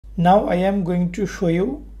Now I am going to show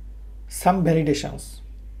you some validations.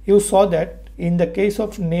 You saw that in the case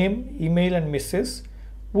of name, email and message,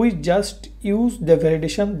 we just use the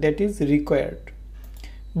validation that is required.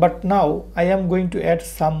 But now I am going to add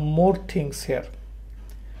some more things here.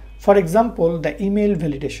 For example, the email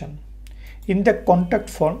validation. In the contact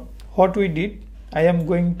form, what we did, I am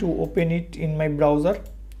going to open it in my browser,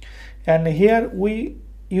 and here we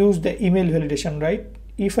use the email validation, right?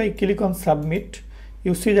 If I click on submit,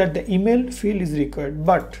 you see that the email field is required.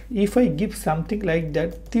 But if I give something like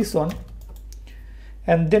that, this one,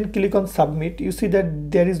 and then click on submit, you see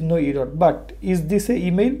that there is no error. But is this an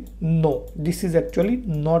email? No, this is actually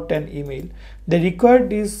not an email. The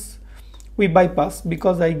required is we bypass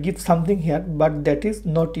because I give something here, but that is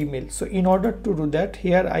not email. So in order to do that,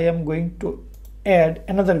 here I am going to add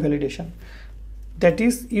another validation. That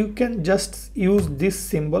is, you can just use this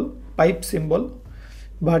symbol, pipe symbol,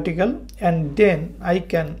 vertical, and then I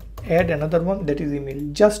can add another one, that is email.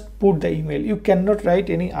 Just put the email. You cannot write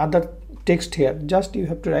any other text here, just you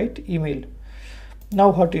have to write email.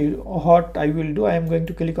 Now what I will do, I am going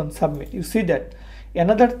to click on submit. You see that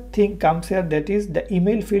another thing comes here, that is the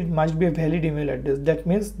email field must be a valid email address. That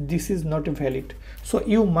means this is not valid. So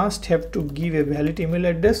you must have to give a valid email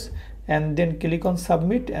address and then click on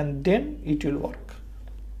submit, and then it will work.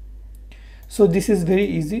 So this is very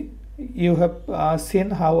easy. You have seen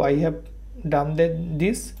how I have done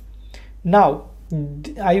this. Now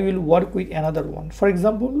I will work with another one. For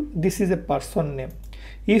example, this is a person name.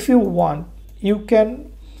 If you want, you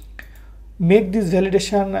can make this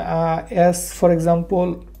validation as, for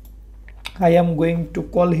example, I am going to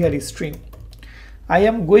call here a string. I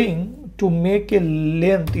am going to make a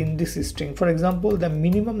length in this string. For example, the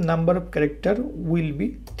minimum number of character will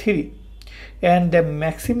be 3 and the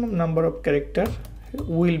maximum number of character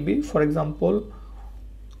will be, for example,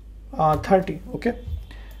 30. Okay,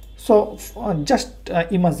 so just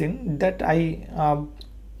imagine that I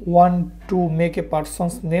want to make a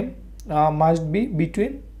person's name must be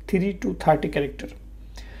between 3 to 30 character.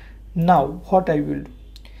 Now what I will do,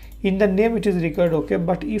 in the name it is required, okay,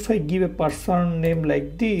 but if I give a person name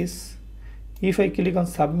like this, if I click on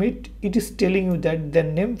submit, it is telling you that the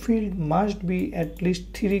name field must be at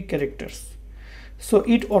least 3 characters. So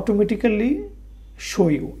it automatically show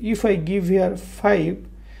you. If I give here 5,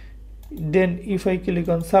 then if I click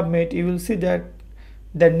on submit, you will see that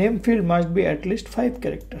the name field must be at least 5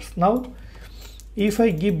 characters. Now if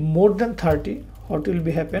I give more than 30, what will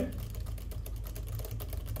be happen?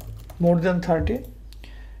 More than 30,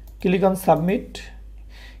 click on submit,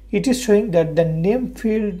 it is showing that the name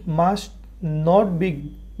field must not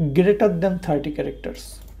be greater than 30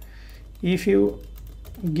 characters. If you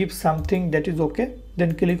give something that is okay,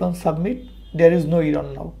 then click on submit, there is no error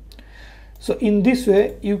now. So in this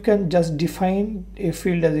way you can just define a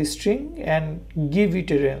field as a string and give it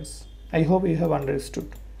a range. I hope you have understood.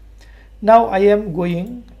 Now I am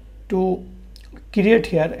going to create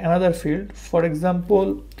here another field. For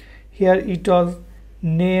example, here it was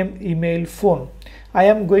name, email, phone. I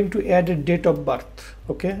am going to add a date of birth.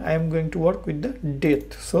 Okay, I am going to work with the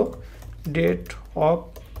date. So date of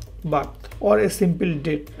birth, or a simple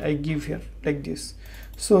date I give here like this.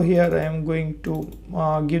 So here I am going to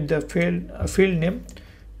give the field name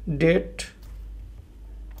date,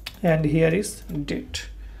 and here is date.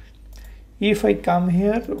 If I come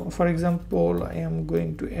here, for example, I am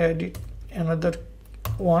going to add it another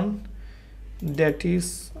one, that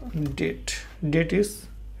is date. Date is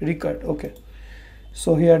required. Okay,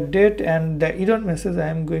 so here date, and the error message I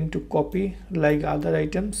am going to copy like other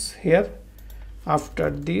items here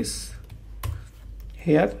after this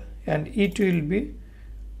here, and it will be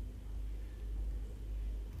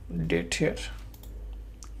date here.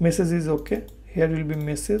 Message is okay, here will be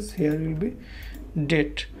message, here will be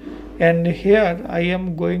date, and here I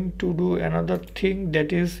am going to do another thing,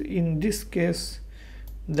 that is, in this case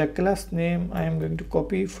the class name I am going to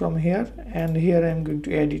copy from here, and here I am going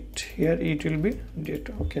to add it here, it will be date.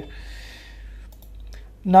 Okay,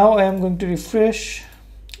 now I am going to refresh.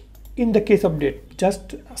 In the case of date,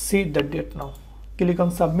 just see the date. Now click on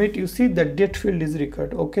submit, you see the date field is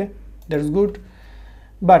required. Okay, that's good,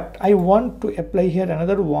 but I want to apply here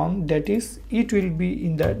another one, that is, it will be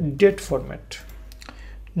in the date format.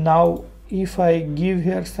 Now if I give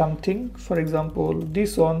here something, for example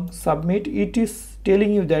this one, submit, it is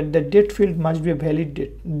telling you that the date field must be a valid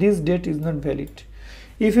date. This date is not valid.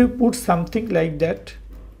 If you put something like that,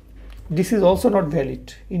 this is also not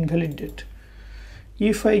valid, invalid date.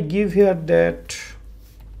 If I give here that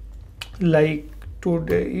like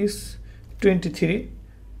today is 23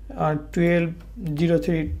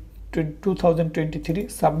 12/03/2023,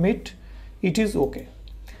 submit, it is okay.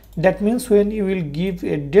 That means when you will give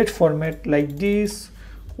a date format like this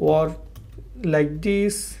or like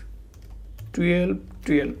this,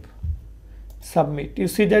 12/12, submit, you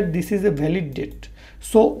see that this is a valid date.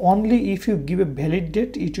 So only if you give a valid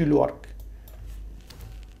date it will work.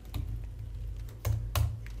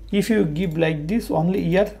 If you give like this, only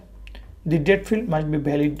here the date field must be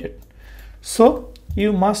valid date. So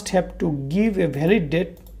you must have to give a valid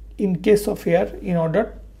date in case of here in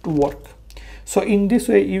order to work. So in this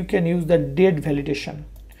way you can use the date validation.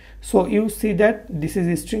 So you see that this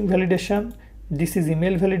is string validation, this is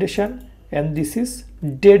email validation, and this is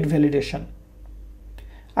date validation.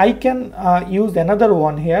 I can use another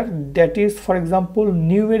one here, that is, for example,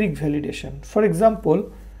 numeric validation. For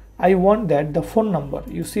example, I want that the phone number,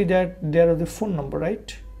 you see that there is the phone number,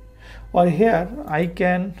 right? Or here I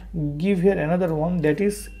can give here another one, that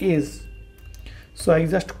is age. So I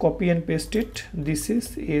just copy and paste it. This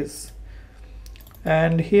is age,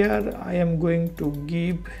 and here I am going to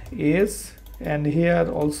give age, and here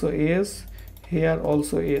also age, here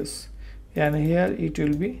also age, and here it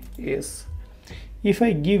will be age. If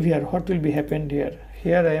I give here, what will be happened here?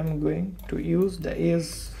 Here I am going to use the age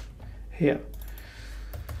here.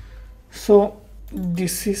 So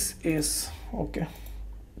this is age. Okay,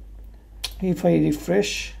 if I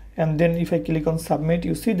refresh and then if I click on submit,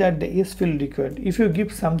 you see that the age field required. If you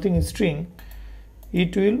give something in string,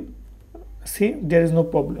 it will see there is no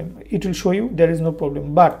problem, it will show you there is no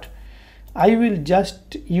problem, but I will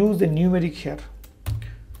just use the numeric here.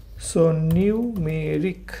 So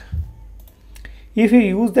numeric, if you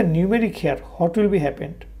use the numeric here, what will be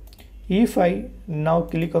happened? If I now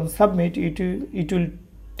click on submit, it will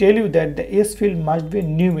tell you that the age field must be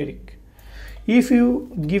numeric. If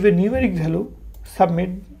you give a numeric value, submit,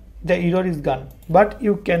 the error is gone, but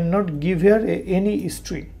you cannot give here any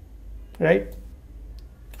string, right?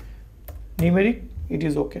 Numeric, it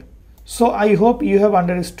is okay. So I hope you have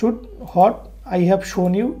understood what I have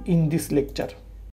shown you in this lecture.